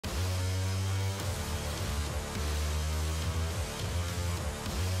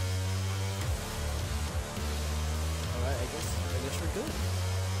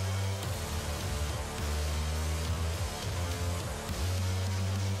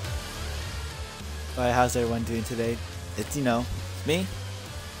Alright, how's everyone doing today? It's me.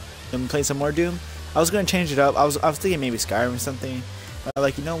 I'm playing some more Doom. I was gonna change it up. I was thinking maybe Skyrim or something. But I'm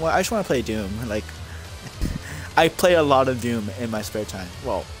like, you know what? I just want to play Doom. Like, I play a lot of Doom in my spare time.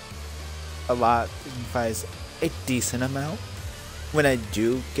 Well, a lot implies a decent amount when I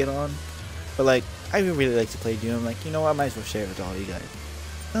do get on. But like, I really like to play Doom. Like, you know what? I might as well share it with all you guys.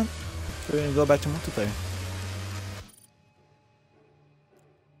 So, we're gonna go back to multiplayer.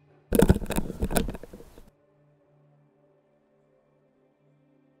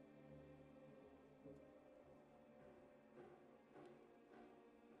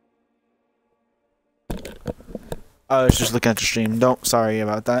 I was just looking at the stream. Don't sorry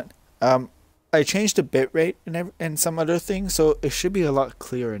about that. I changed the bitrate and some other things, so it should be a lot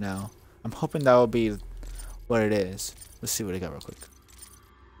clearer now. I'm hoping that will be what it is. Let's see what I got real quick.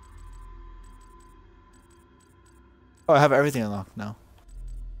 Oh, I have everything unlocked now.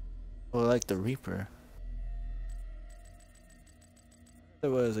 Oh, I like the Reaper. There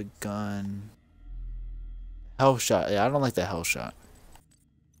was a gun. Hell shot. Yeah, I don't like the hell shot.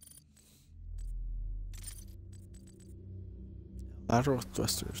 Lateral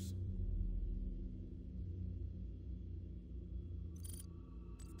thrusters.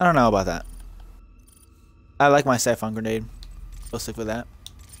 I don't know about that. I like my siphon grenade. We'll stick with that.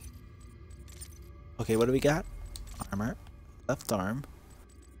 Okay, what do we got? Armor. Left arm.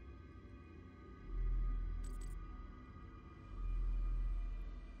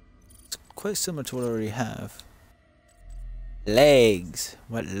 It's quite similar to what I already have. Legs.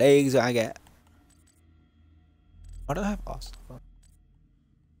 What legs do I get? What do I have? Also.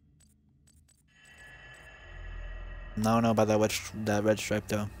 I don't know about that red stripe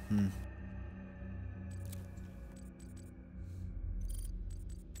though.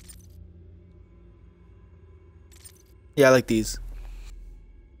 Yeah, I like these.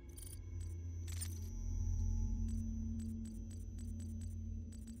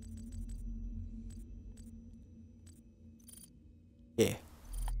 Yeah.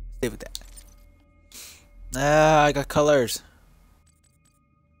 Stay with that. Ah, I got colors.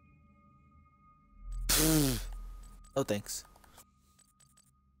 Oh, thanks.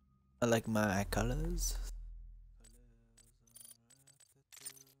 I like my colors.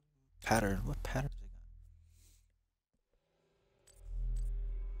 Pattern. What pattern?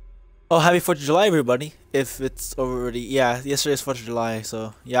 Oh, happy 4th of July, everybody. If it's already... Yeah, yesterday's 4th of July,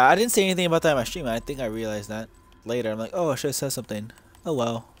 so... Yeah, I didn't say anything about that in my stream. I think I realized that later. I'm like, oh, I should have said something. Oh,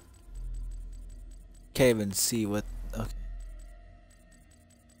 well. Can't even see what... Okay.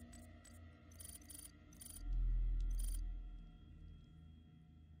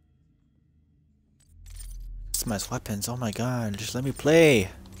 Customize weapons. Oh my god, just let me play.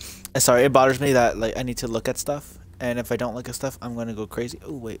 Sorry, it bothers me that like I need to look at stuff, and if I don't look at stuff, I'm gonna go crazy.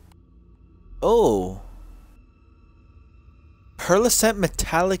 Oh wait. Oh. Pearlescent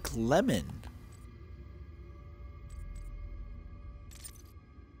metallic lemon.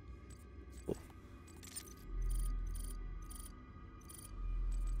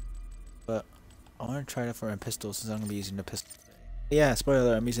 But I want to try it for a pistol since I'm gonna be using the pistol. Yeah, spoiler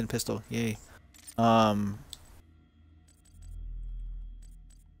alert, I'm using a pistol. Yay.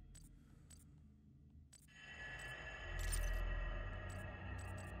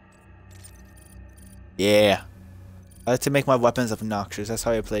 Yeah. I like to make my weapons obnoxious. That's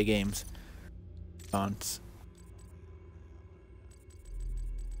how I play games. Oh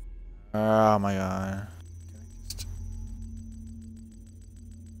my god.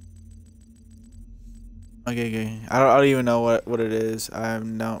 Okay. I don't even know what it is. I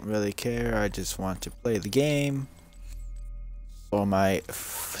don't really care. I just want to play the game. So my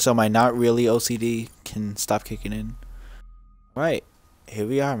not really OCD can stop kicking in. Right. Here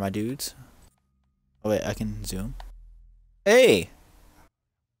we are, my dudes. Oh wait, I can zoom. Hey!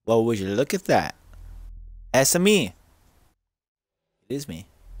 Well, would you look at that? That's me. It is me.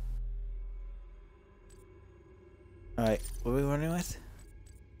 Alright, what are we running with?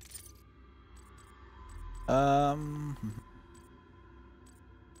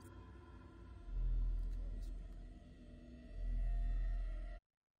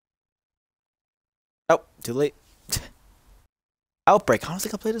 Oh, too late. Outbreak. I don't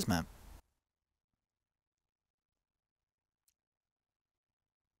think I played this map.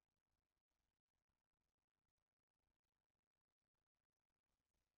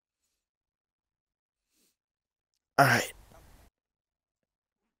 Alright.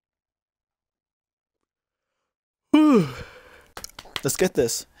 Let's get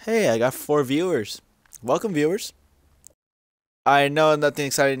this. Hey, I got 4 viewers. Welcome, viewers. I know nothing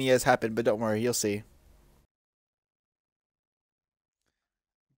exciting yet has happened, but don't worry, you'll see.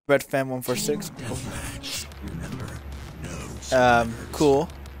 Red Fan 146. Cool.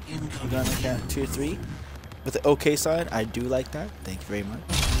 We're gonna count 2 3 with the OK side. I do like that. Thank you very much.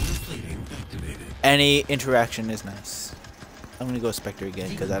 Any interaction is nice. I'm gonna go Spectre again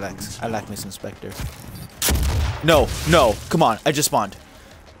because I like me some Spectre. No, no, come on! I just spawned.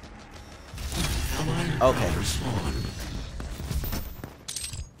 Okay.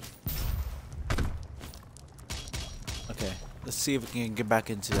 Okay. Let's see if we can get back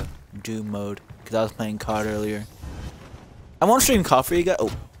into Doom mode because I was playing COD earlier. I won't stream COD for you guys.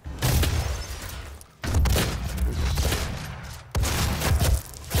 Oh.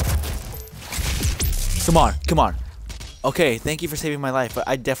 Come on, come on. Okay, thank you for saving my life, but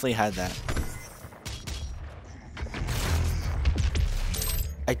I definitely had that.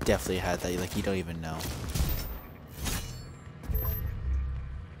 I definitely had that, like you don't even know.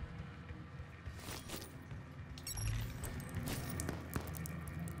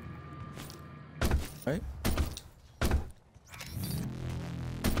 Right?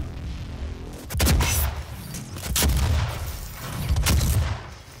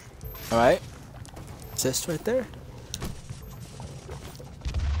 Alright. Assist right there.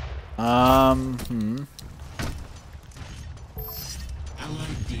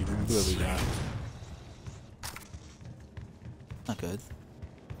 Who have we got? Not good.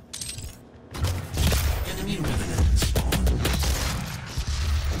 Enemy revenant spawn.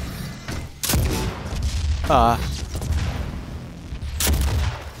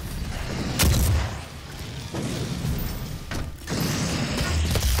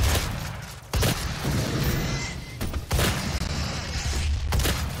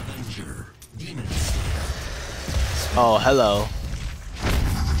 Oh, hello.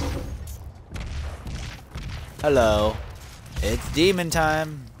 Hello. It's demon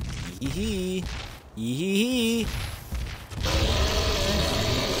time. Yee hee. Yee hee.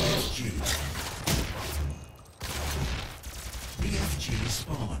 BFG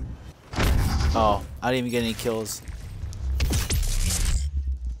spawn. Oh, I didn't even get any kills.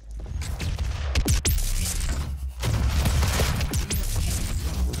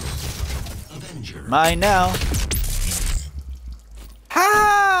 Mine now.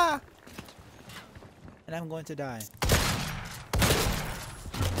 Ha! And I'm going to die.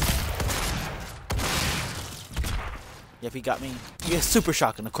 Yep, he got me. He has super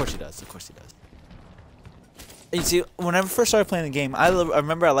shotgun. Of course he does. Of course he does. And you see, when I first started playing the game, I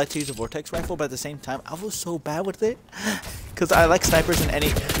remember I liked to use a vortex rifle, but at the same time, I was so bad with it because I like snipers in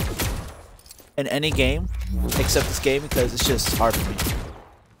any game except this game because it's just hard for me.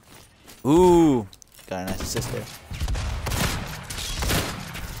 Ooh, got a nice assist there.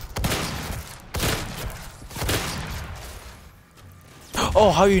 Oh,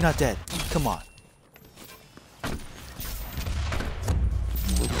 how are you not dead? Come on.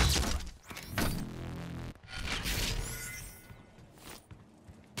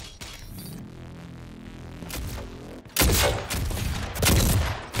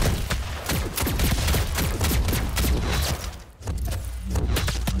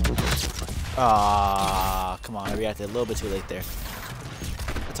 Ah, come on. I reacted a little bit too late there.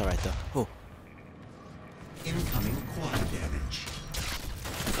 That's alright though. Oh. Incoming quad damage.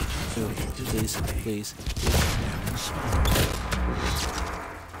 Please, please.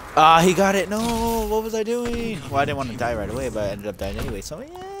 Ah, he got it. No, what was I doing? Well, I didn't want to die right away, but I ended up dying anyway. So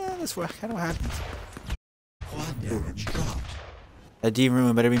yeah, that's kind of what happens. Quad damage dropped. That D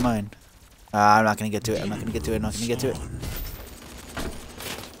room better be mine. I'm not gonna get to it. I'm not gonna get to it. I'm not gonna get to it.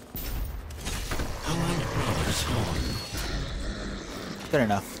 Good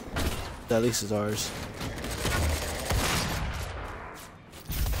enough. That at least is ours.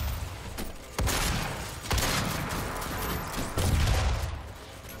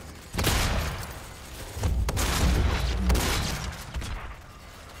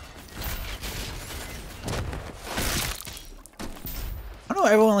 I don't know,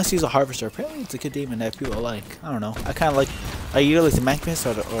 everyone likes to use a harvester. Apparently it's a good demon that people like. I don't know. I kind of like. I either like the Magnus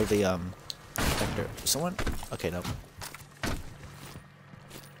or the Vector. Someone? Okay, no.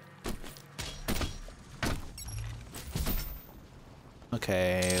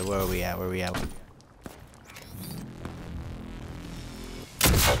 Okay, where are we at? Where are we at?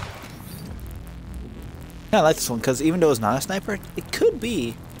 Yeah, I like this one because even though it's not a sniper, it could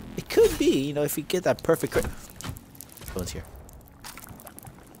be, you know, if you get that perfect crit. What's here?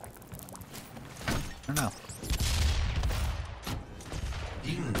 I don't know.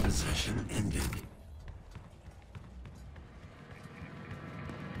 Demon possession ended.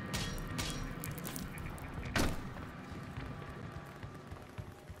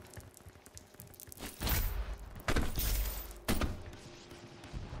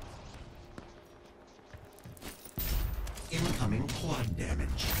 Incoming quad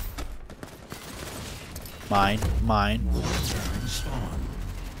damage. Mine. Warfare spawn.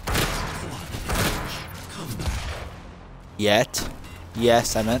 Quad damage. Comeback. Yet.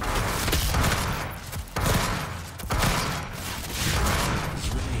 Yes, I meant.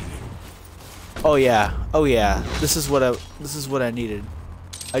 Oh yeah. This is what I needed.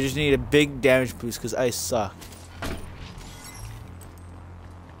 I just need a big damage boost because I suck.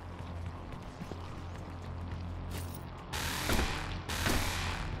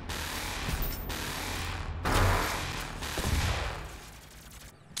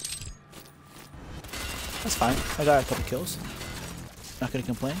 That's fine. I got a couple kills. Not gonna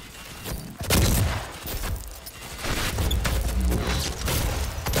complain.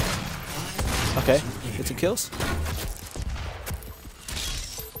 Okay, get some kills.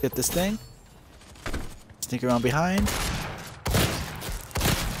 Get this thing. Sneak around behind.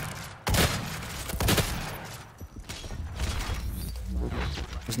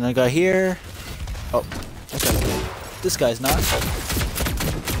 There's another guy here. Oh, okay. This guy's not.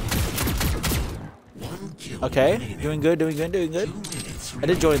 Okay, doing good. I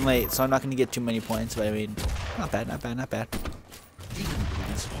did join late, so I'm not gonna get too many points, but I mean, not bad.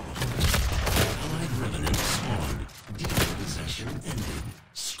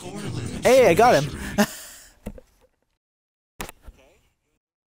 Hey, I got him.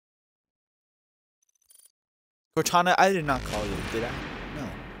 Cortana, I did not call you, did I? No,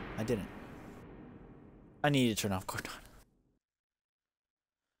 I didn't. I need to turn off Cortana.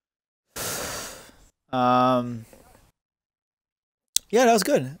 Yeah, that was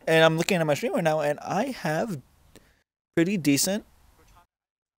good. And I'm looking at my stream right now, and I have pretty decent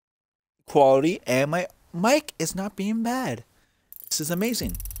quality, and my mic is not being bad. This is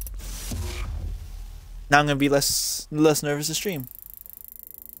amazing. Now I'm gonna be less nervous to stream.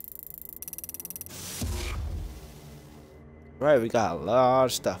 Right, we got a lot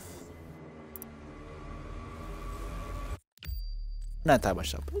of stuff. Not that much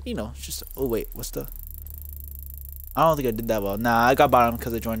stuff, but you know, it's just. Oh wait, what's the? I don't think I did that well. Nah, I got bottom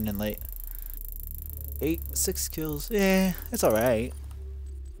because I joined in late. 6 kills. Yeah, it's alright.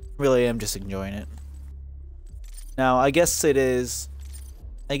 Really, I'm just enjoying it. Now, I guess it is.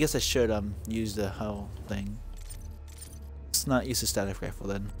 I guess I should use the whole thing. Let's not use the static rifle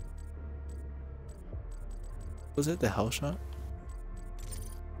then. Was it the hell shot?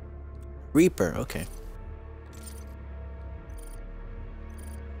 Reaper, okay.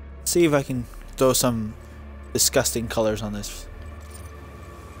 See if I can throw some disgusting colors on this.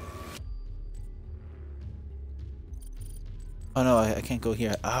 Oh no, I can't go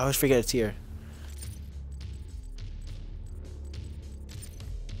here. I always forget it's here.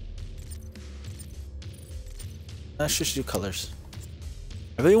 Let's just do colors.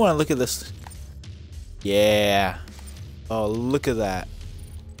 I really want to look at this. Yeah. Oh, look at that.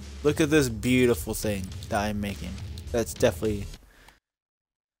 Look at this beautiful thing that I'm making. That's definitely...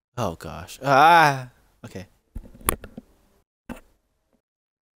 Oh gosh. Ah! Okay.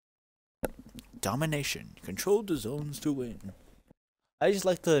 Domination. Control the zones to win. I just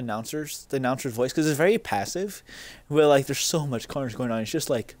like the announcer's voice because it's very passive. Where like there's so much colors going on. It's just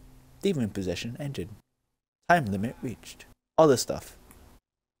like demon possession ended. Time limit reached. All this stuff.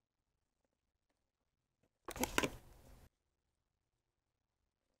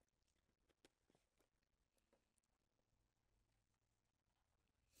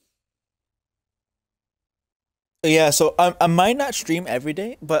 Yeah, so I might not stream every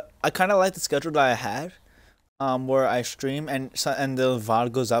day, but I kind of like the schedule that I had, where I stream and the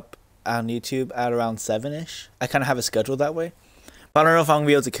VOD goes up on YouTube at around 7ish. I kind of have a schedule that way, but I don't know if I'm gonna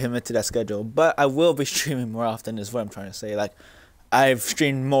be able to commit to that schedule. But I will be streaming more often, is what I'm trying to say. Like, I've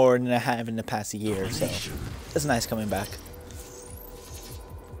streamed more than I have in the past year, so it's nice coming back.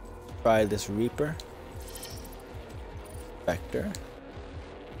 Try this Reaper. Vector.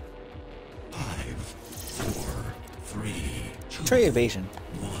 5, 4, 3, 2, Try evasion.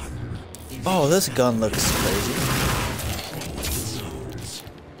 1. Oh, this gun looks crazy.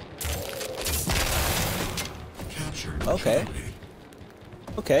 Okay.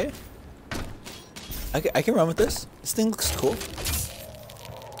 Okay. I can run with this. This thing looks cool.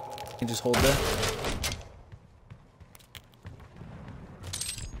 You can just hold that.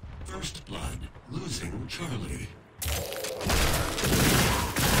 First blood, losing Charlie.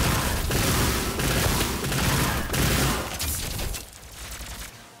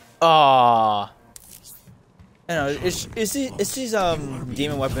 Ah, I know it's these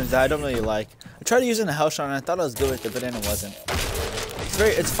demon weapons that I don't really like. I tried using a hell shot and I thought I was good with it, but then it wasn't.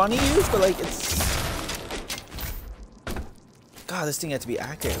 It's funny to use, but like it's. God, this thing had to be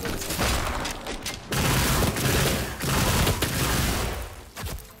accurate.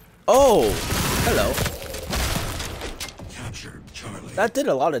 Oh, hello. Captured Charlie. That did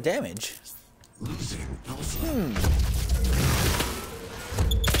a lot of damage. Losing Alpha.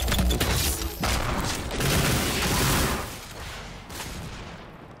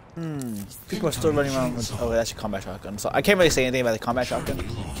 People are still running around with. Oh, that's your combat shotgun. So I can't really say anything about the combat shotgun.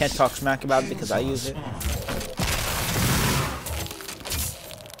 Can't talk smack about it because I use it.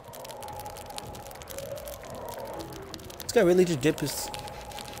 This guy really just dipped his.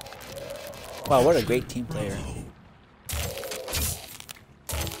 Wow, what a great team player.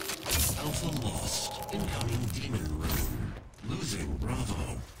 Alpha lost. Incoming demon rune. Losing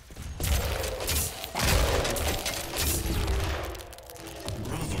Bravo.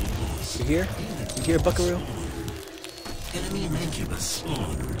 Bravo lost. You hear? You hear, Buckaroo? Enemy Mancubus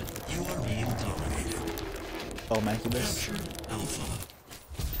spawned. You are being dominated. Oh, Mancubus. Captured Alpha.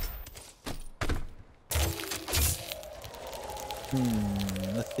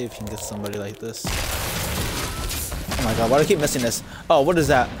 Let's see if you can get somebody like this. Oh my god, why do I keep missing this? Oh, what is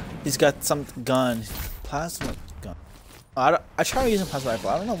that? He's got some gun. Plasma gun. Oh, I try using plasma rifle.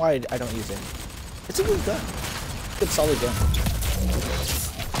 I don't know why I don't use it. It's a good gun. Good solid gun.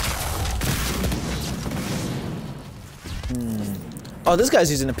 Oh, this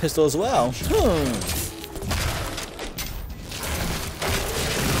guy's using a pistol as well.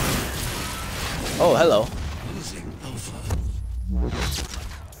 Oh, hello. Losing Alpha.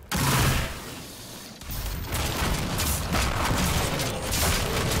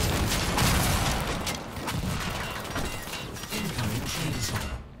 Incoming chainsaw.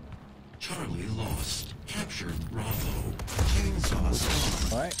 Charlie lost. Captured Bravo. Chainsaw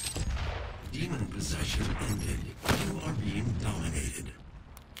spawned. Alright. Demon possession ended. You are being dominated.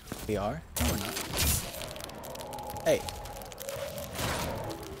 We are? No, we're not. Hey.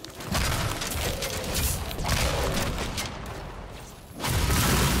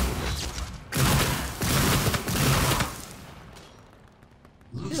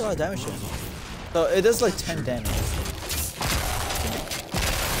 There's a lot of damage here. So it does like 10 damage.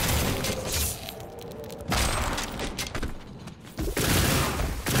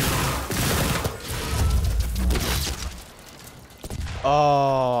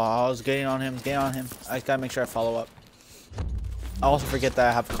 Oh, I was getting on him, I just gotta make sure I follow up. I also forget that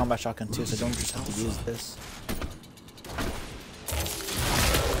I have a combat shotgun too, so I don't just have to use this.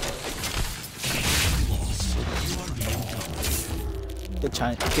 Good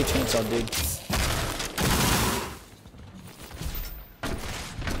chainsaw, dude.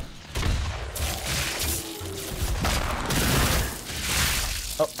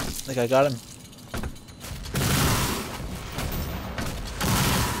 Oh, I think I got him.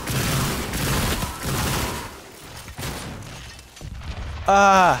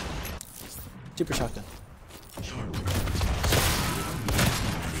 Ah! Super shotgun.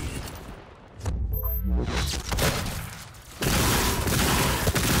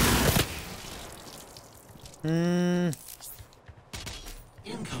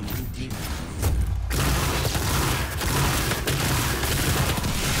 Incoming demon.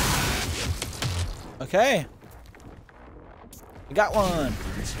 Okay. I got one.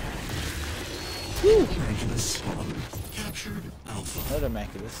 Mancubus spawned. Captured Alpha. Another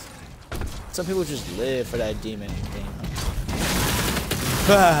Mancubus. Some people just live for that demon thing.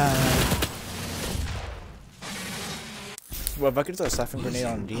 Well, if I could throw a siphon grenade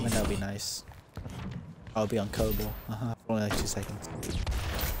on a demon, that would be nice. I'll be unkillable. For only like 2 seconds.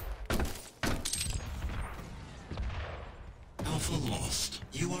 Alpha lost.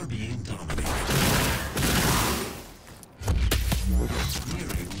 You are being dominated.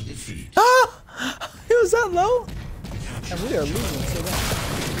 Nearing defeat. Ah! It was that low? And we are losing so bad.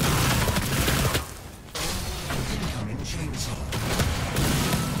 Incoming chainsaw.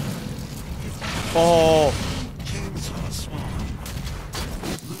 Oh! Chainsaw spawn.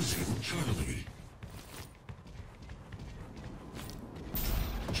 Losing Charlie.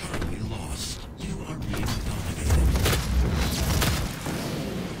 Charlie lost. You are being dominated.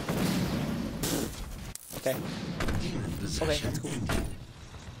 Okay. Demon Okay, possession that's cool. ended.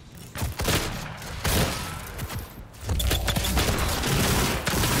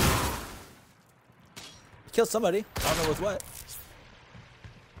 Killed somebody. I don't know with what.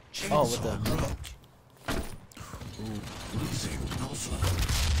 Oh, with the. Broke. Losing Alpha.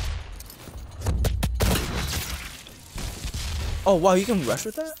 Oh wow, you can rush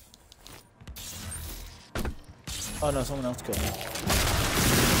with that? Oh no, someone else killed me.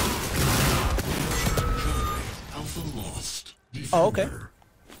 Alpha lost. Oh, okay. Defender.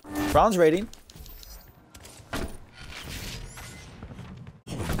 Bronze rating.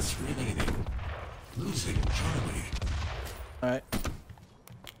 Points remaining. Losing Charlie. Alright.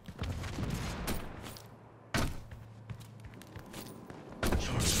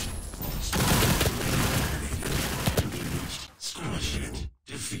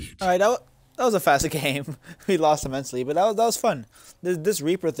 All right, that was a fast game. We lost immensely, but that was fun. This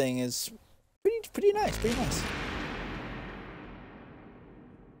Reaper thing is pretty nice, pretty nice.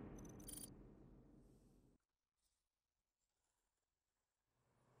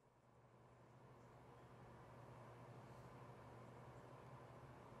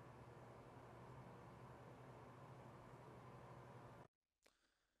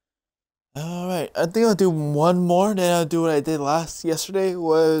 Alright, I think I'll do one more, then I'll do what I did yesterday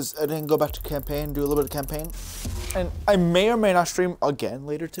was I didn't go back to campaign, do a little bit of campaign. And I may or may not stream again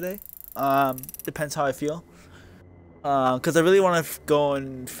later today. Depends how I feel. Cause I really want to go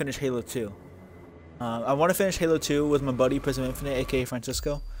and finish Halo 2. I want to finish Halo 2 with my buddy Prism Infinite, aka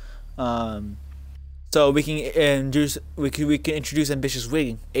Francisco. So we can introduce Ambitious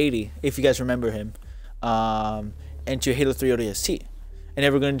Wing 80, if you guys remember him, into Halo 3 ODST. And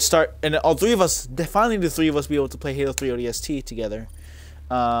then we're going to start, and all three of us, finally the three of us be able to play Halo 3 ODST together.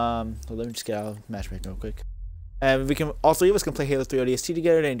 Well, let me just get out of matchmaking real quick. And all three of us can play Halo 3 ODST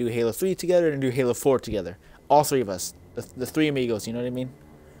together, then do Halo 3 together, and do Halo 4 together. All three of us. The three amigos, you know what I mean?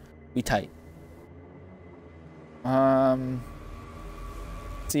 Be tight. So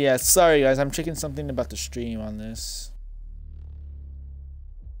yeah, sorry guys, I'm checking something about the stream on this.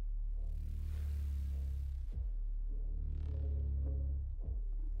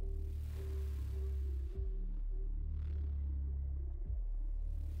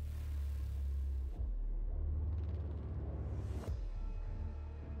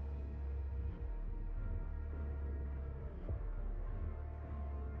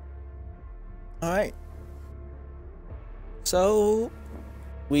 Alright. So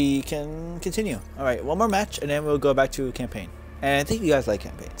we can continue. Alright, one more match and then we'll go back to campaign. And I think you guys like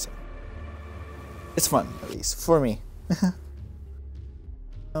campaign, so it's fun, at least, for me.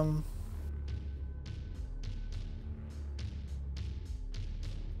 Oh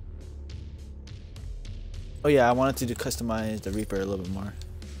yeah, I wanted to customize the Reaper a little bit more.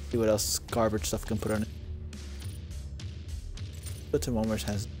 See what else garbage stuff can put on it. But to Momers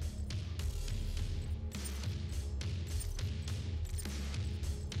has.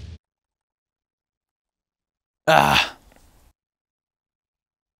 Ah.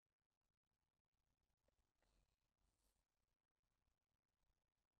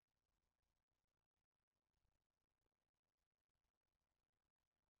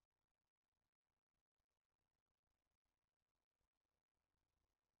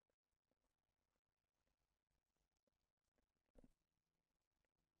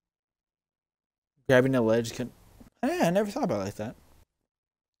 Grabbing a ledge can. Yeah, I never thought about it like that.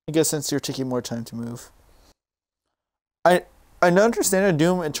 I guess since you're taking more time to move. I understand that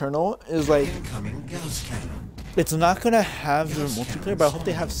Doom Eternal is like it's not gonna have their multiplayer, but I hope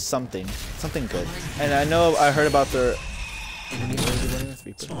they have something good. And I know I heard about their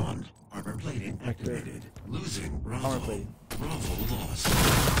armor plating activated. Losing armor plating. Bravo lost.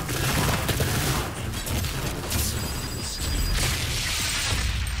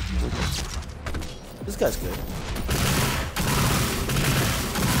 This guy's good.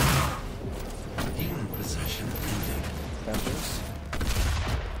 Demon possession ended. Raptors.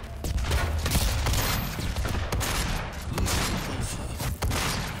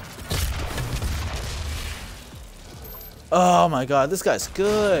 Oh my god, this guy's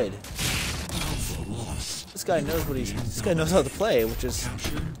good. This guy knows what he's. This guy knows how to play, which is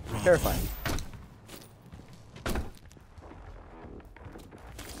terrifying.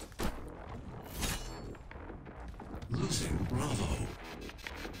 Losing Bravo.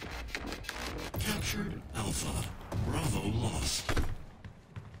 Captured Alpha. Bravo lost.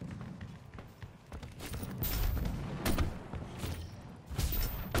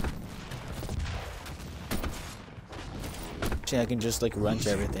 I can just like run to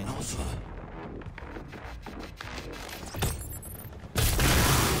everything. Alpha.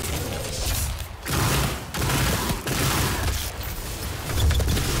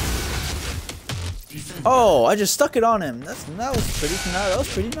 Oh, I just stuck it on him. That was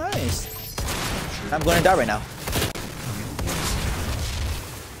pretty nice. I'm going to die right now.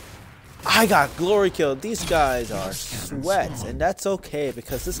 I got glory killed. These guys are sweats, and that's okay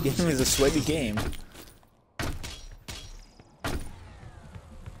because this game is a sweaty game.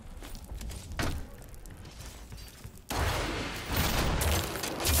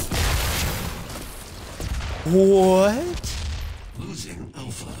 What? Losing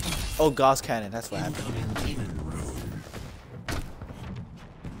Alpha. Oh, Gauss Cannon. That's what happened. Demon rune.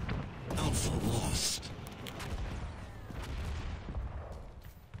 Alpha lost.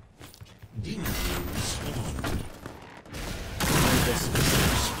 Demon rune spawned.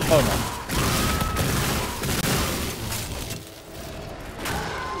 Oh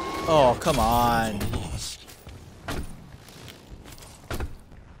Oh, come on. Lost.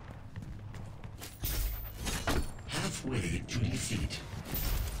 Halfway to defeat.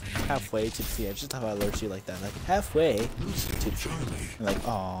 Halfway to defeat. I just thought I alert you like that. Like, halfway to defeat. I'm like,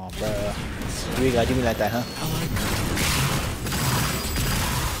 oh, bruh. You gotta do me like that, huh?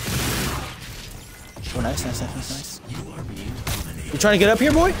 Oh, nice, nice, nice, nice, nice. You trying to get up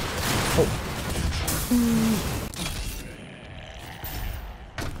here, boy? Oh.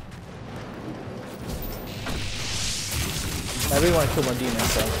 I really want to kill more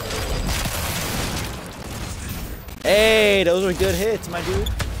demons, so. Hey, those were good hits, my dude.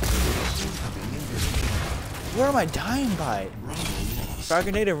 Where am I dying by? Fire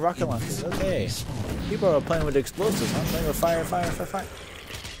grenade and rocket launchers. Okay. People are playing with explosives, huh? Playing with fire, fire, fire, fire.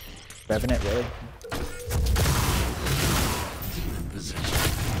 Revenant, really?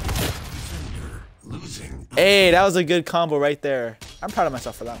 Hey, that was a good combo right there. I'm proud of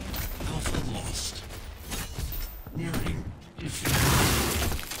myself for that one. Alpha lost. Nearing defeat.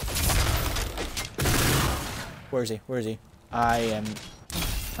 Where is he? Where is he? I am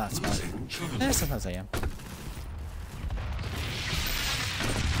not smart. Eh, sometimes I am.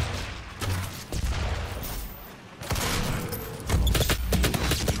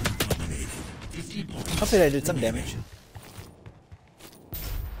 Hopefully I did some damage.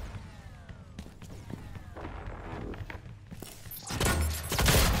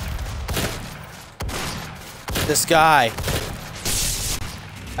 This guy.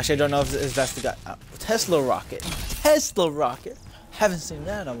 Actually, I don't know if that's the guy. Tesla rocket. Tesla rocket. Haven't seen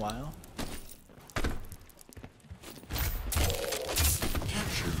that in a while.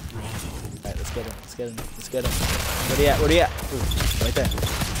 Alright, let's get him. Let's get him. Let's get him. Where he at? Where he at? Ooh, right there.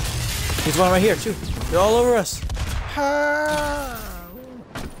 He's one right here too. They're all over us. Ha!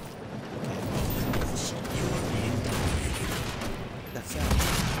 That's that.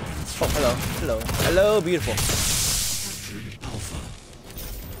 Oh, hello. Hello. Hello, beautiful.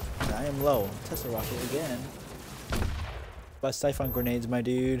 I am low. Tesla rocket again. But siphon grenades, my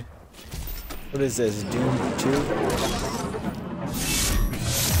dude. What is this? Doom 2?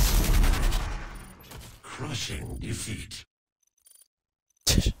 Crushing defeat.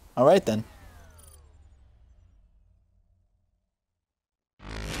 Alright then.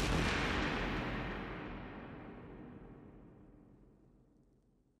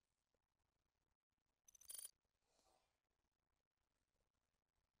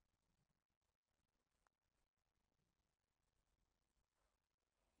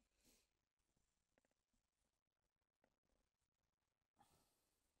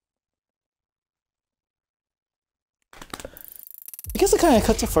 I guess it kind of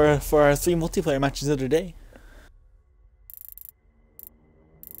cuts it for our 3 multiplayer matches of the day.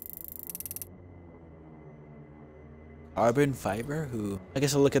 Carbon fiber? Who? I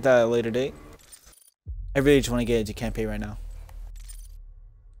guess I'll look at that at a later date. I really just want to get into campaign right now.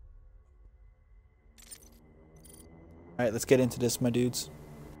 Alright, let's get into this, my dudes.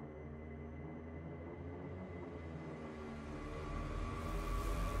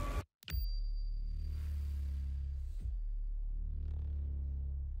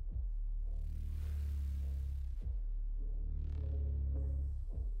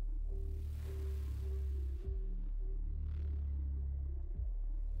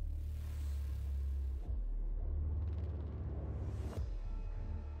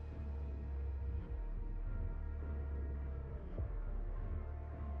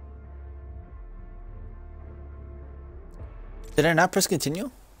 Did I not press continue?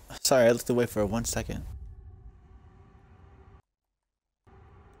 Sorry, I looked away for 1 second.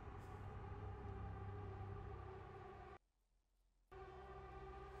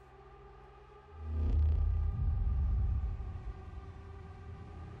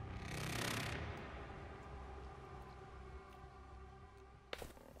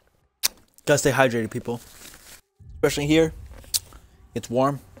 Gotta stay hydrated, people. Especially here. It's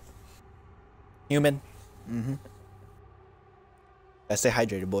warm. Humid. Gotta stay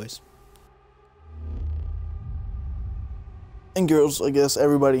hydrated, boys. And girls, I guess.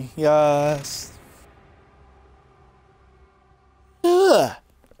 Everybody. Yes.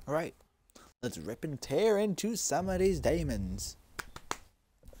 Alright. Let's rip and tear into some of these diamonds.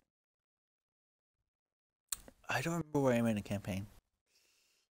 I don't remember where I'm in a campaign.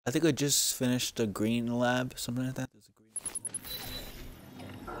 I think I just finished a green lab, something like that. There's a green.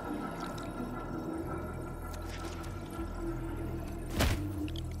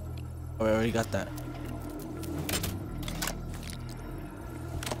 Oh, I already got that.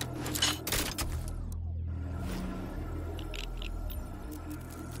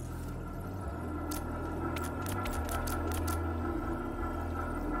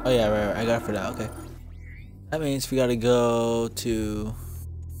 Oh yeah, right. I got it for that. Okay. That means we gotta go to.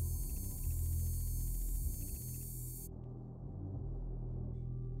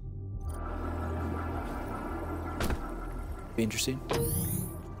 Be interesting.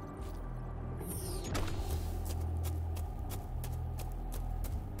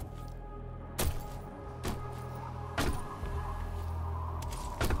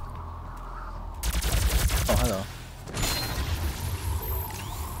 Oh, hello.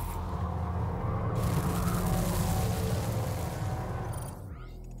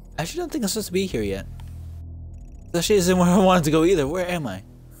 I actually don't think I'm supposed to be here yet. This actually isn't where I wanted to go either. Where am I?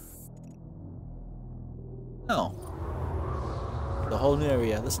 No. The whole new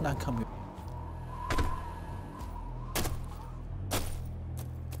area. Let's not come here.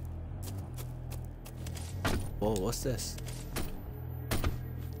 Whoa, what's this?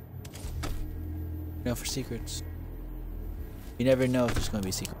 No, for secrets. You never know if there's gonna be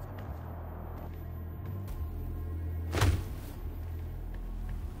a secret.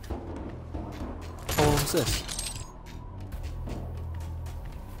 Oh, what's this?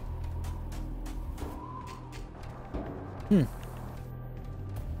 Hmm.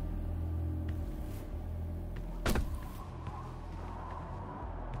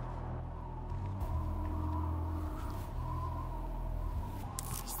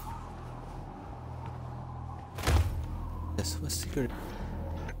 What's secret?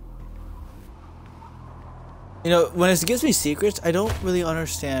 You know, when it gives me secrets, I don't really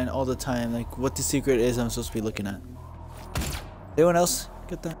understand all the time, like, what the secret is I'm supposed to be looking at. Anyone else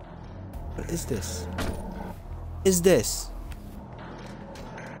get that? What is this? Is this?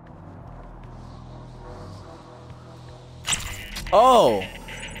 Oh!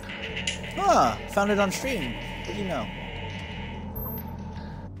 Huh, found it on stream. What do you know?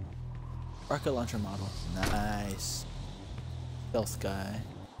 Rocket launcher model. Nice. Stealth guy.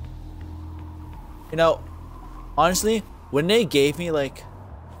 You know, honestly, when they gave me like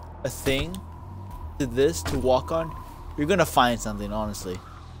a thing to this to walk on, you're gonna find something, honestly.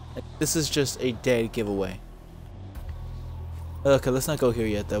 Like, this is just a dead giveaway. Okay, let's not go here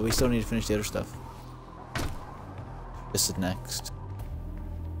yet though. We still need to finish the other stuff. This is next.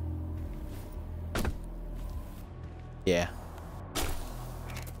 Yeah.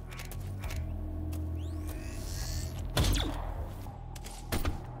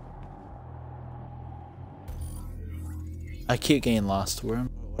 I keep getting lost. What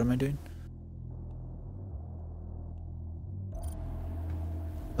am I doing?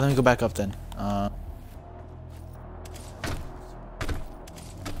 Let me go back up then.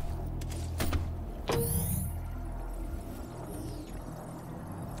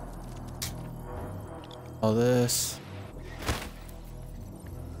 All this.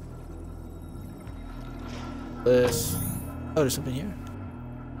 This. Oh, there's something here.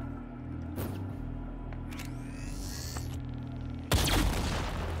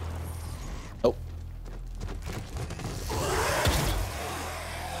 Oh.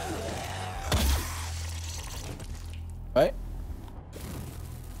 Right?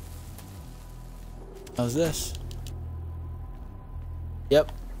 How's this?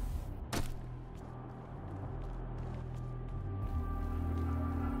 Yep.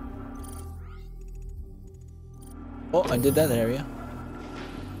 Oh, I did that area.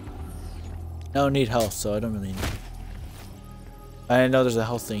 I don't need health, so I don't really need. I know there's a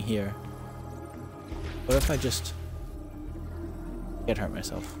health thing here. What if I just can't hurt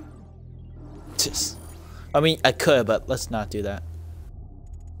myself? Just, I mean, I could, but let's not do that.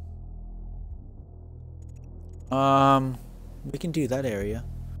 We can do that area.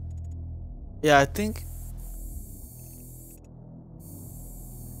 Yeah, I think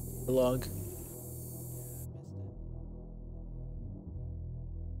the log.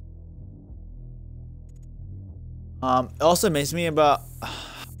 It also amazes me about,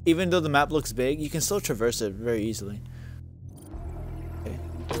 even though the map looks big, you can still traverse it very easily. Okay,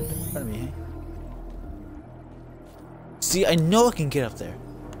 in front of me, hey? See, I know I can get up there.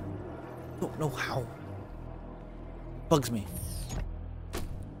 I don't know how. Bugs me.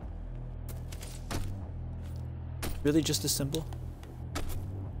 Really just this simple?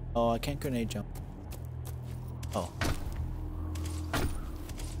 Oh, I can't grenade jump. Oh.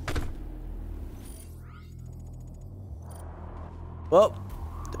 Well,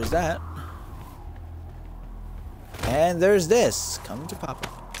 there's that. And there's this. Come to Papa.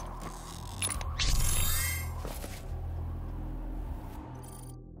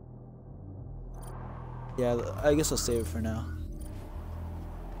 Yeah, I guess I'll save it for now.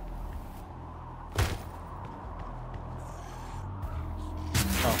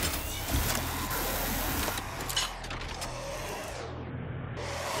 Oh.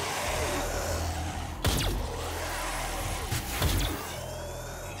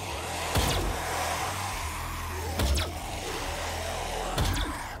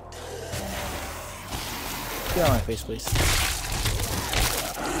 Get on my face, please.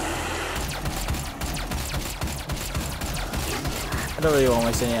 I don't really want to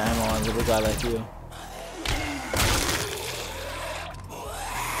waste any ammo on a little guy like you.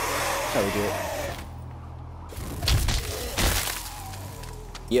 That's how we do it.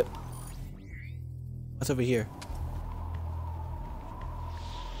 Yep. What's over here?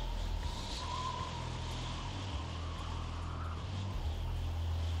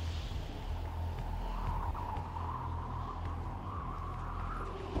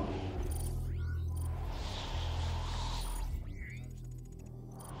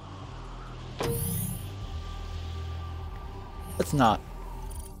 Let's not.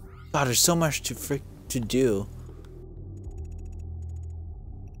 God, there's so much to do.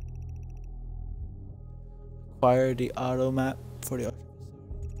 Acquire the auto map for the.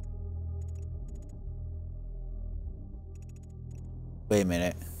 Wait a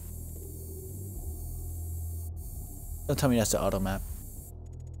minute. Don't tell me that's the auto map.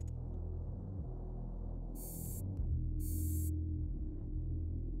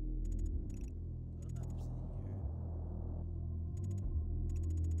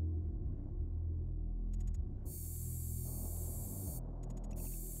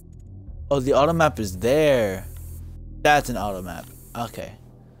 Oh, the auto map is there. That's an auto map. Okay.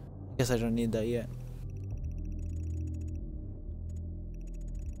 I guess I don't need that yet.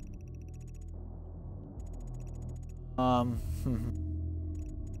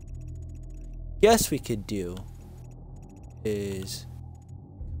 Guess we could do is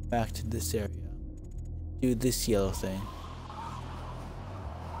back to this area. Do this yellow thing.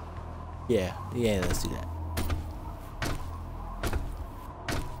 Yeah, let's do that.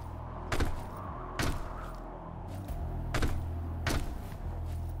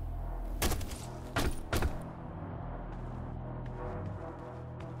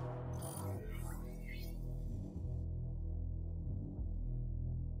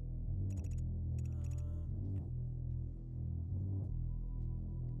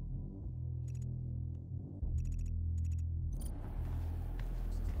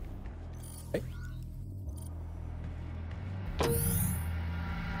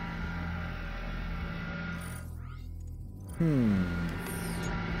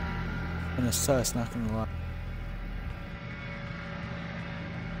 Kinda sus, not gonna lie.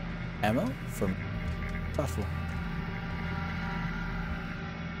 Ammo from thoughtful.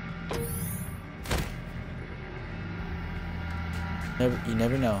 You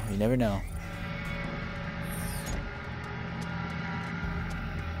never know. You never know.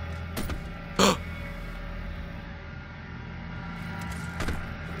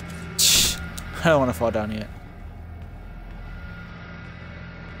 I don't want to fall down yet.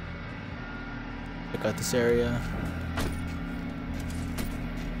 Check out this area.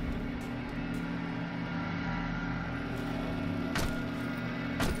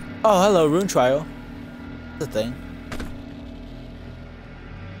 Oh, hello, rune trial. That's a thing.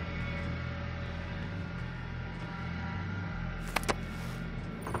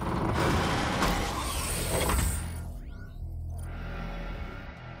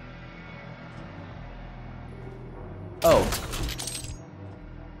 Oh.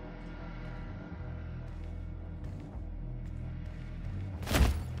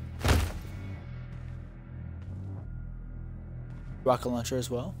 Rocket launcher as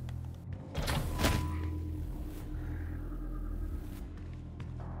well.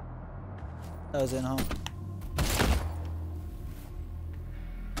 That was in home.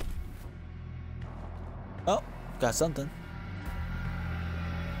 Oh, got something.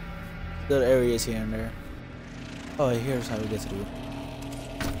 Little areas here and there. Oh, here's how we get to do it.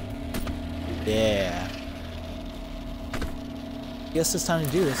 Yeah. Guess it's time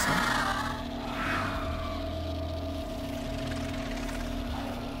to do this, huh?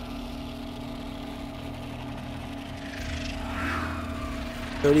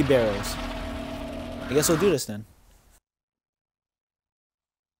 $30 barrels. I guess we'll do this then.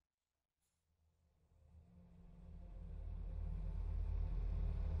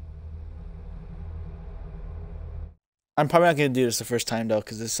 I'm probably not gonna do this the first time though,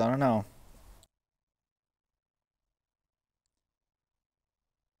 because this, I don't know.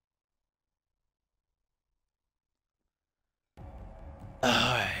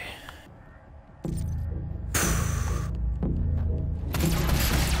 Alright.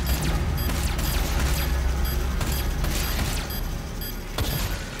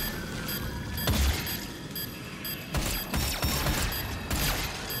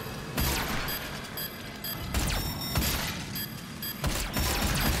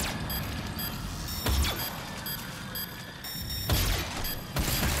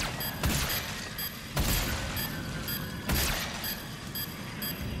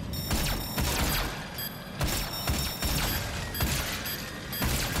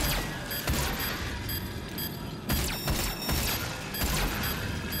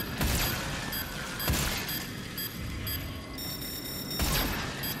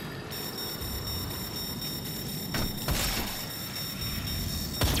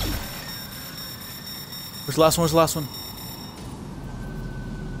 Where's the last one? Where's the last one?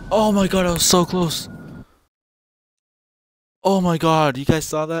 Oh my god, I was so close. Oh my god, you guys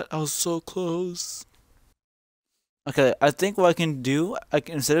saw that? I was so close. Okay, I think what I can do,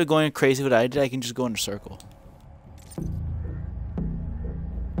 instead of going crazy what I did, I can just go in a circle.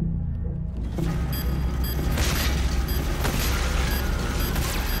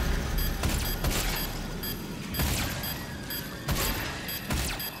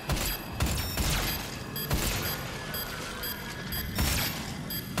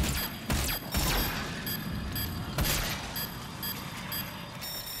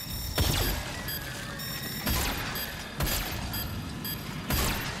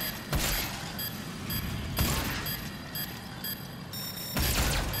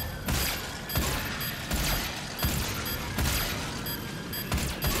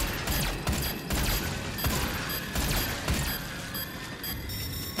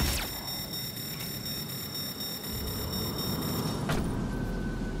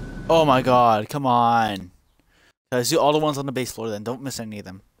 Oh my god, come on. Let's do all the ones on the base floor then. Don't miss any of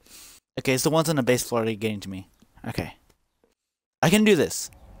them. Okay, it's the ones on the base floor that are getting to me. Okay. I can do this.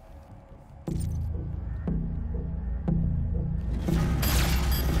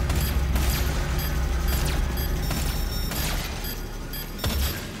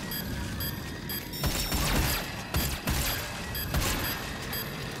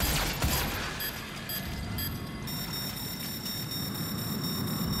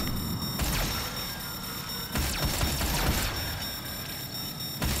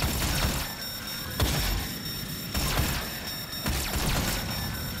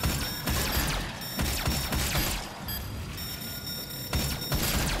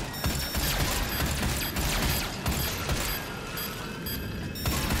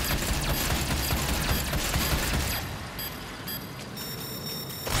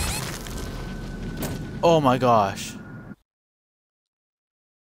 Oh my gosh.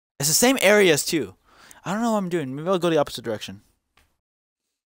 It's the same areas too. I don't know what I'm doing. Maybe I'll go the opposite direction.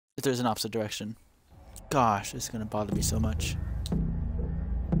 If there's an opposite direction. Gosh, it's gonna bother me so much.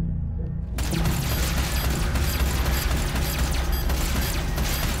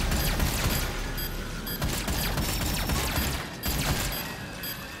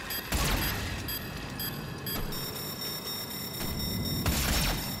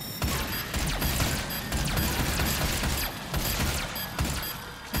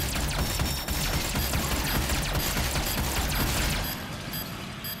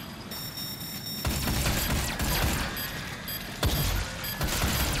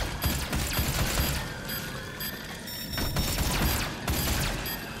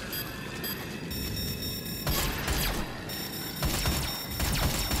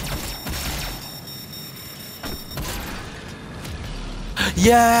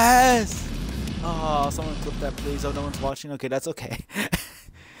 Yes! Oh, someone clip that, please. Oh, no one's watching. Okay, that's okay.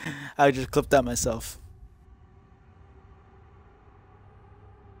 I just clipped that myself.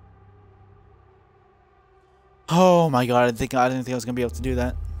 Oh my god, I didn't think I was gonna be able to do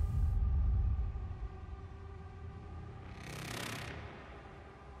that.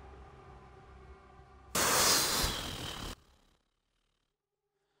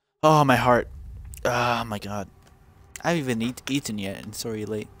 Oh, my heart. Oh my god. I haven't even eaten yet, and it's already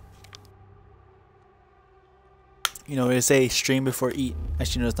late. You know, they say stream before eat.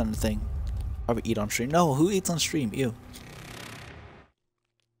 Actually, no, that's not a thing. Probably eat on stream. No, who eats on stream? Ew.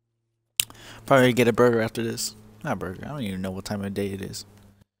 Probably get a burger after this. Not a burger. I don't even know what time of day it is.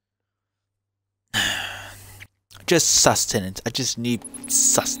 Just sustenance. I just need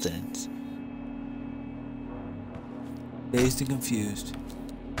sustenance. Dazed and confused.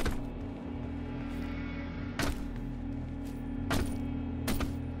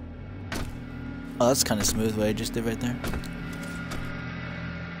 Oh, that's kind of smooth what I just did right there.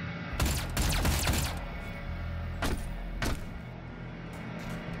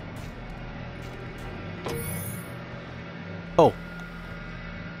 Oh,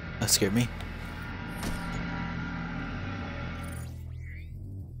 that scared me.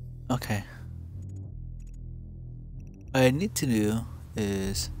 Okay. What I need to do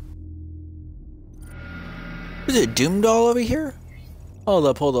is... Is it Doom Doll over here? Hold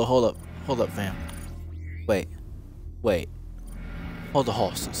up, hold up, hold up. Hold up, fam. Wait. Hold the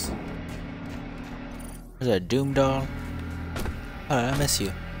horses. Is that a Doom Doll? Alright, I miss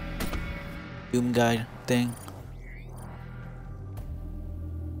you. Doom Guide thing.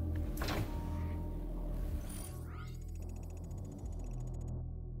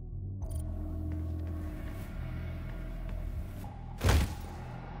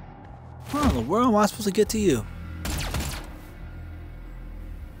 How in the world am I supposed to get to you?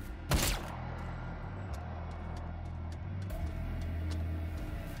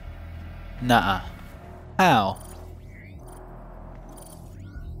 Nuh-uh. How?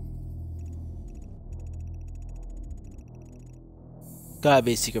 Gotta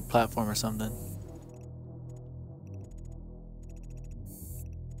be a secret platform or something.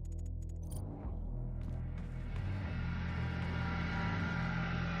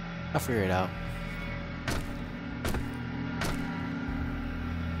 I'll figure it out.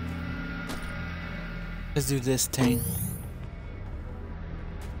 Let's do this thing.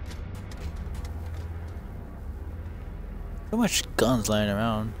 So much guns lying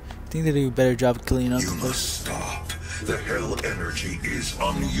around. Think they do a better job killing us? You must stop. The hell energy is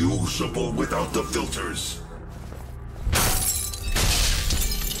unusable without the filters.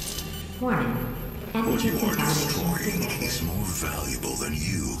 Warning. What Energy you are contamination destroying detected. is more valuable than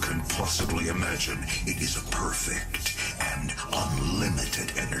you can possibly imagine. It is a perfect and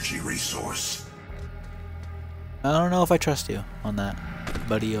unlimited energy resource. I don't know if I trust you on that,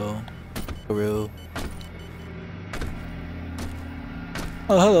 buddy-o, guru.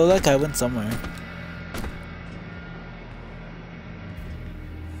 Oh, hello, that guy went somewhere.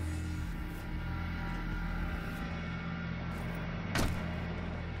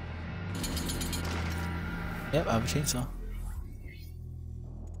 Yep, I have a chainsaw.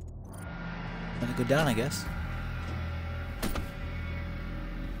 Gonna go down, I guess.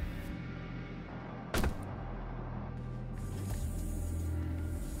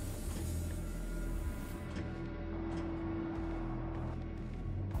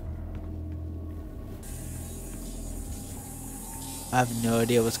 I have no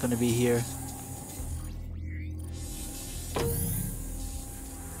idea what's gonna be here.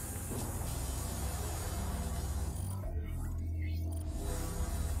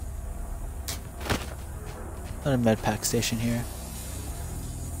 Another med pack station here.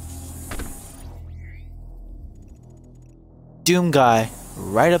 Doom guy,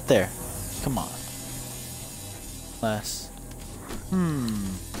 right up there. Come on. Less.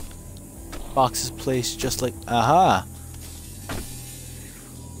 Boxes placed just like. Aha!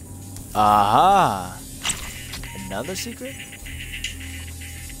 Aha! Another secret?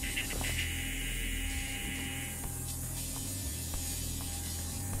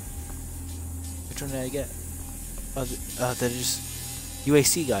 Which one did I get? Oh, they're just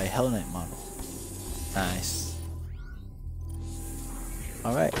UAC guy, Hell Knight model. Nice.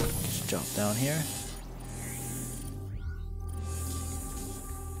 Alright, just jump down here.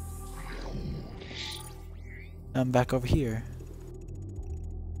 I'm back over here.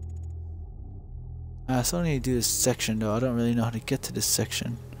 I still need to do this section though. I don't really know how to get to this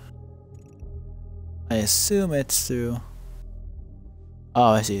section. I assume it's through.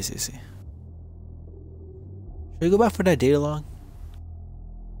 Oh, I see. Should we go back for that data log?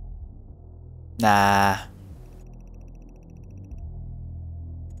 Nah.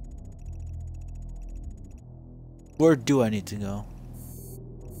 Where do I need to go?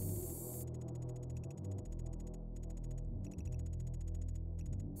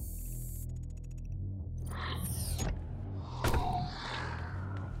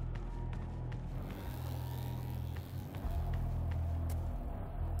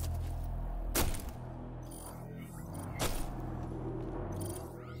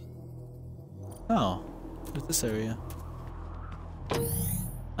 Oh, what's this area?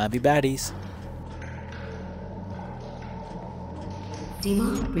 Might be baddies.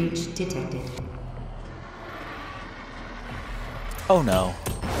 Demon breach detected. Oh no.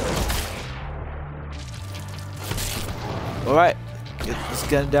 Alright, let's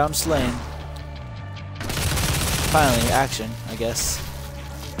get down Slane. Finally, action, I guess.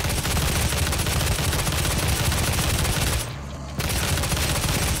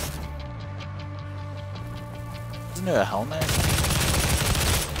 Isn't there a helmet?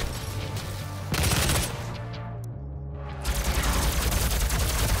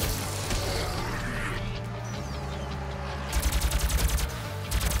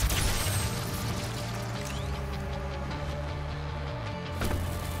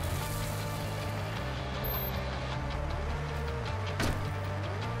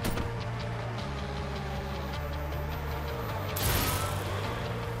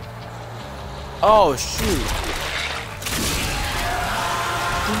 Oh shoot!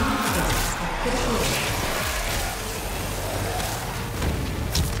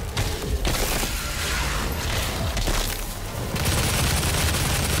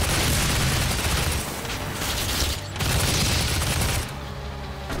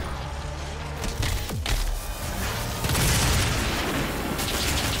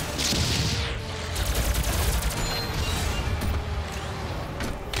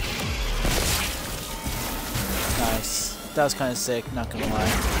 Nice. That was kind of sick, not gonna lie.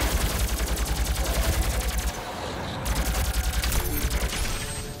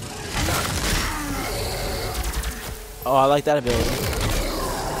 Oh, I like that ability.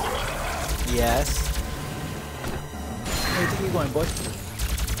 Yes. Where do you think you're going, boy?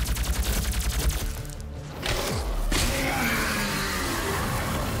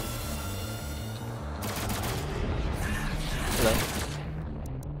 Hello.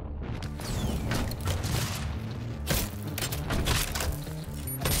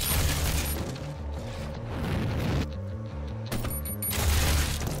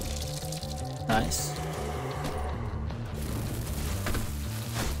 Nice.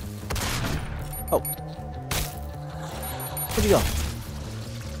 Oh. Where'd you go?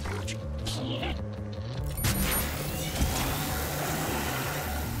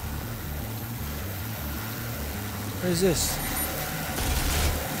 Where is this?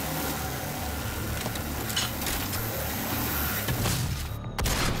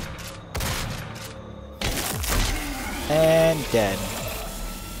 And dead.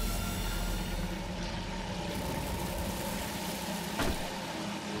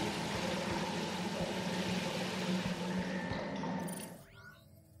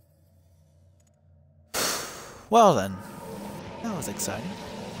 Well then, that was exciting.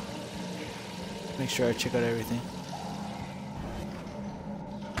 Make sure I check out everything.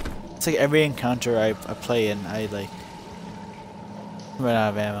 It's like every encounter I play in, I like run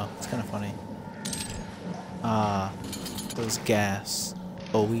out of ammo. It's kind of funny. Ah, those gas.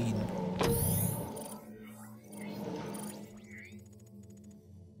 Owen.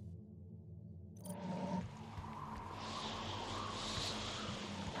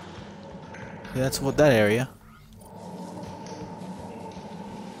 Yeah, that's what that area.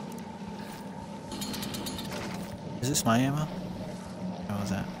 Is this my ammo? What was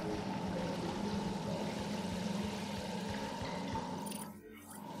that?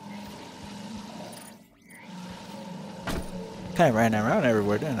 Kind of ran around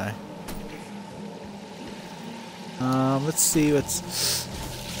everywhere, didn't I? Let's see what's...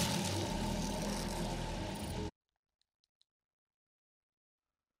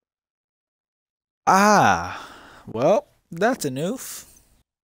 Ah! Well, that's a noof.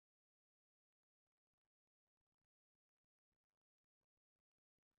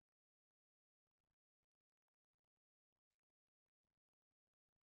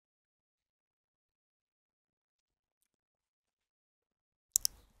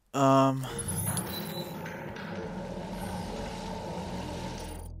 Um...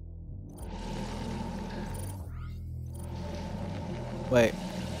 Wait.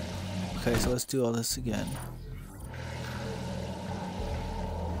 Okay, so let's do all this again.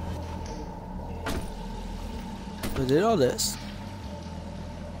 So I did all this.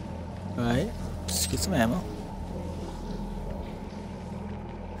 Alright, just get some ammo.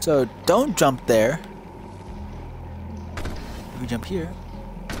 So don't jump there. We jump here.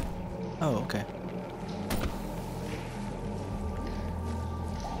 Oh, okay.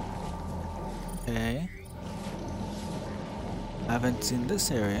 Okay. I haven't seen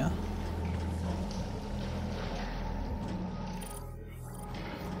this area.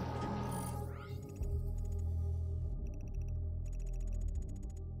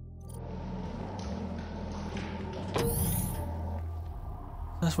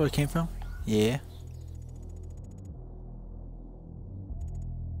 That's where it came from? Yeah.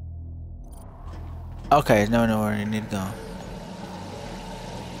 Okay, no, where I need to go.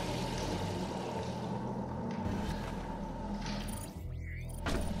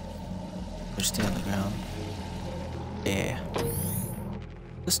 Just stay on the ground. Yeah.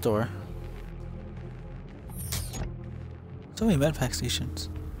 This door. So many medpack stations.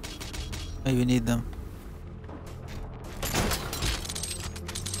 Maybe need them.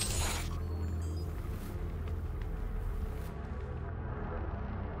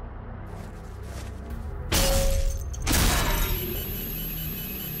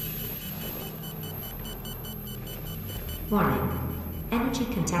 Warning. Energy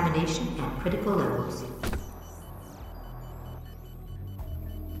contamination at critical levels.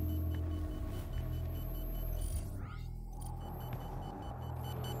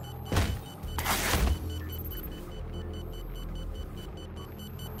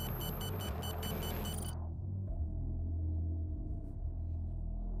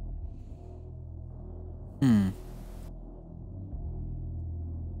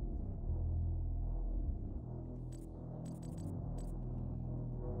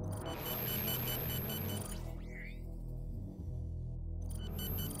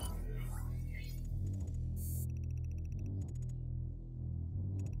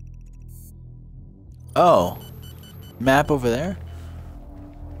 Oh. Map over there?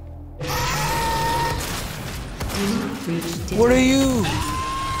 What are you?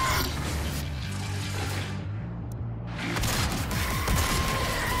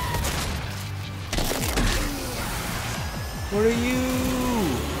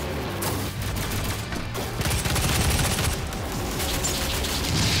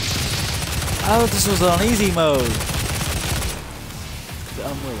 Oh, this was on easy mode.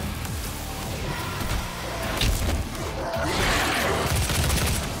 I'm willing.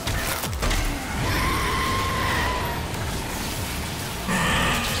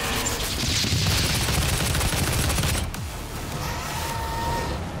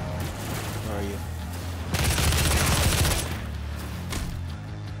 Where are you?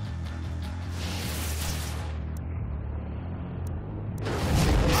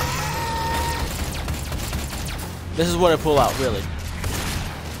 This is what I pull out, really.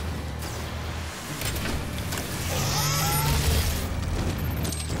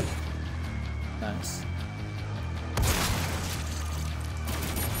 Nice.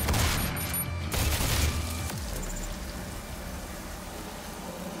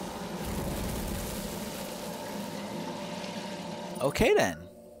 Okay then.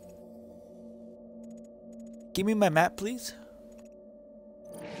 Give me my map, please.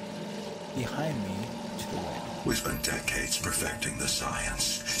 Behind me, to the right. We spent decades perfecting the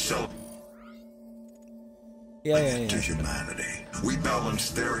science, so Yeah. to humanity. We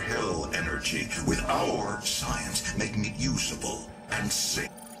balanced their hell energy with our science, making it usable and safe.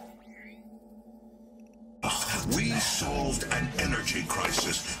 We solved an energy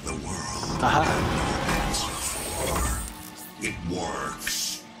crisis the world had no answer for. It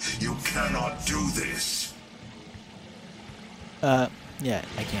works. You cannot do this. Yeah,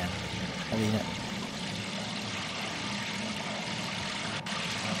 I can. I mean,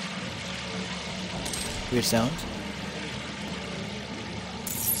 weird sounds.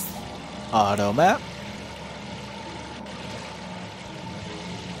 Auto map.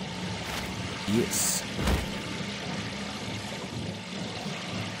 Yes.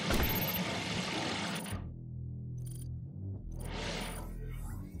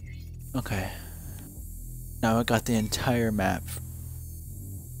 Okay. Now I got the entire map.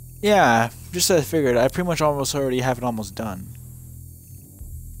 Yeah, just as I figured, I pretty much almost already have it almost done.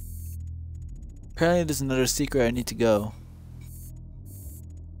 Apparently there's another secret I need to go.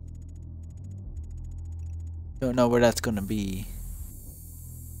 Don't know where that's gonna be.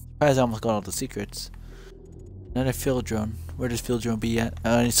 Surprised I almost got all the secrets. Another field drone. Where does field drone be at?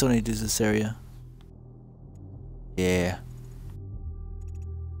 I still need to do this area. Yeah.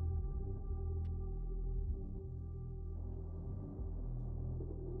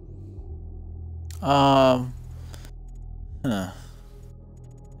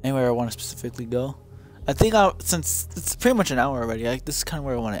 Anywhere I want to specifically go? I think since it's pretty much an hour already, this is kind of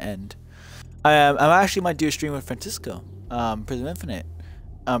where I want to end. I actually might do a stream with Francisco, Prism Infinite,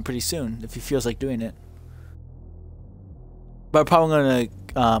 pretty soon if he feels like doing it. But I'm probably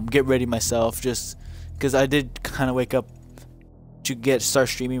gonna get ready myself, just because I did kind of wake up to start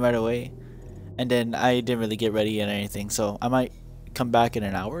streaming right away, and then I didn't really get ready and anything. So I might come back in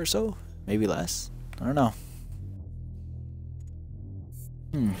an hour or so, maybe less. I don't know.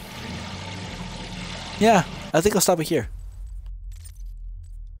 Yeah, I think I'll stop it here.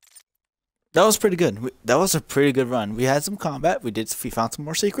 That was pretty good. That was a pretty good run. We had some combat. We found some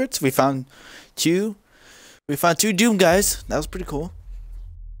more secrets. We found two Doom guys. That was pretty cool.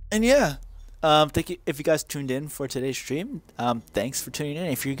 And yeah, thank you if you guys tuned in for today's stream. Thanks for tuning in.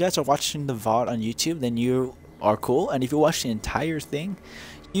 If you guys are watching the VOD on YouTube, then you are cool. And if you watch the entire thing,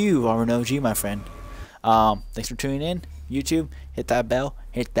 you are an OG, my friend. Thanks for tuning in. YouTube, hit that bell.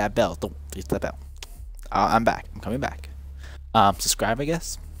 Hit that bell. Don't hit that bell. I'm back. I'm coming back. Subscribe, I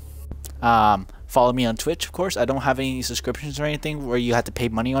guess. Follow me on Twitch, of course. I don't have any subscriptions or anything where you have to pay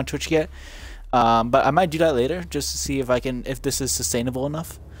money on Twitch yet. But I might do that later just to see if this is sustainable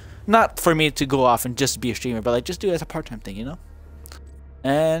enough. Not for me to go off and just be a streamer, but like just do it as a part-time thing, you know?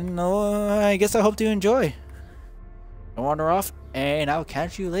 And I guess I hope you enjoy. I wander off, and I'll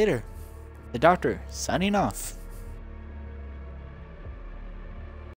catch you later. The Doctor, signing off.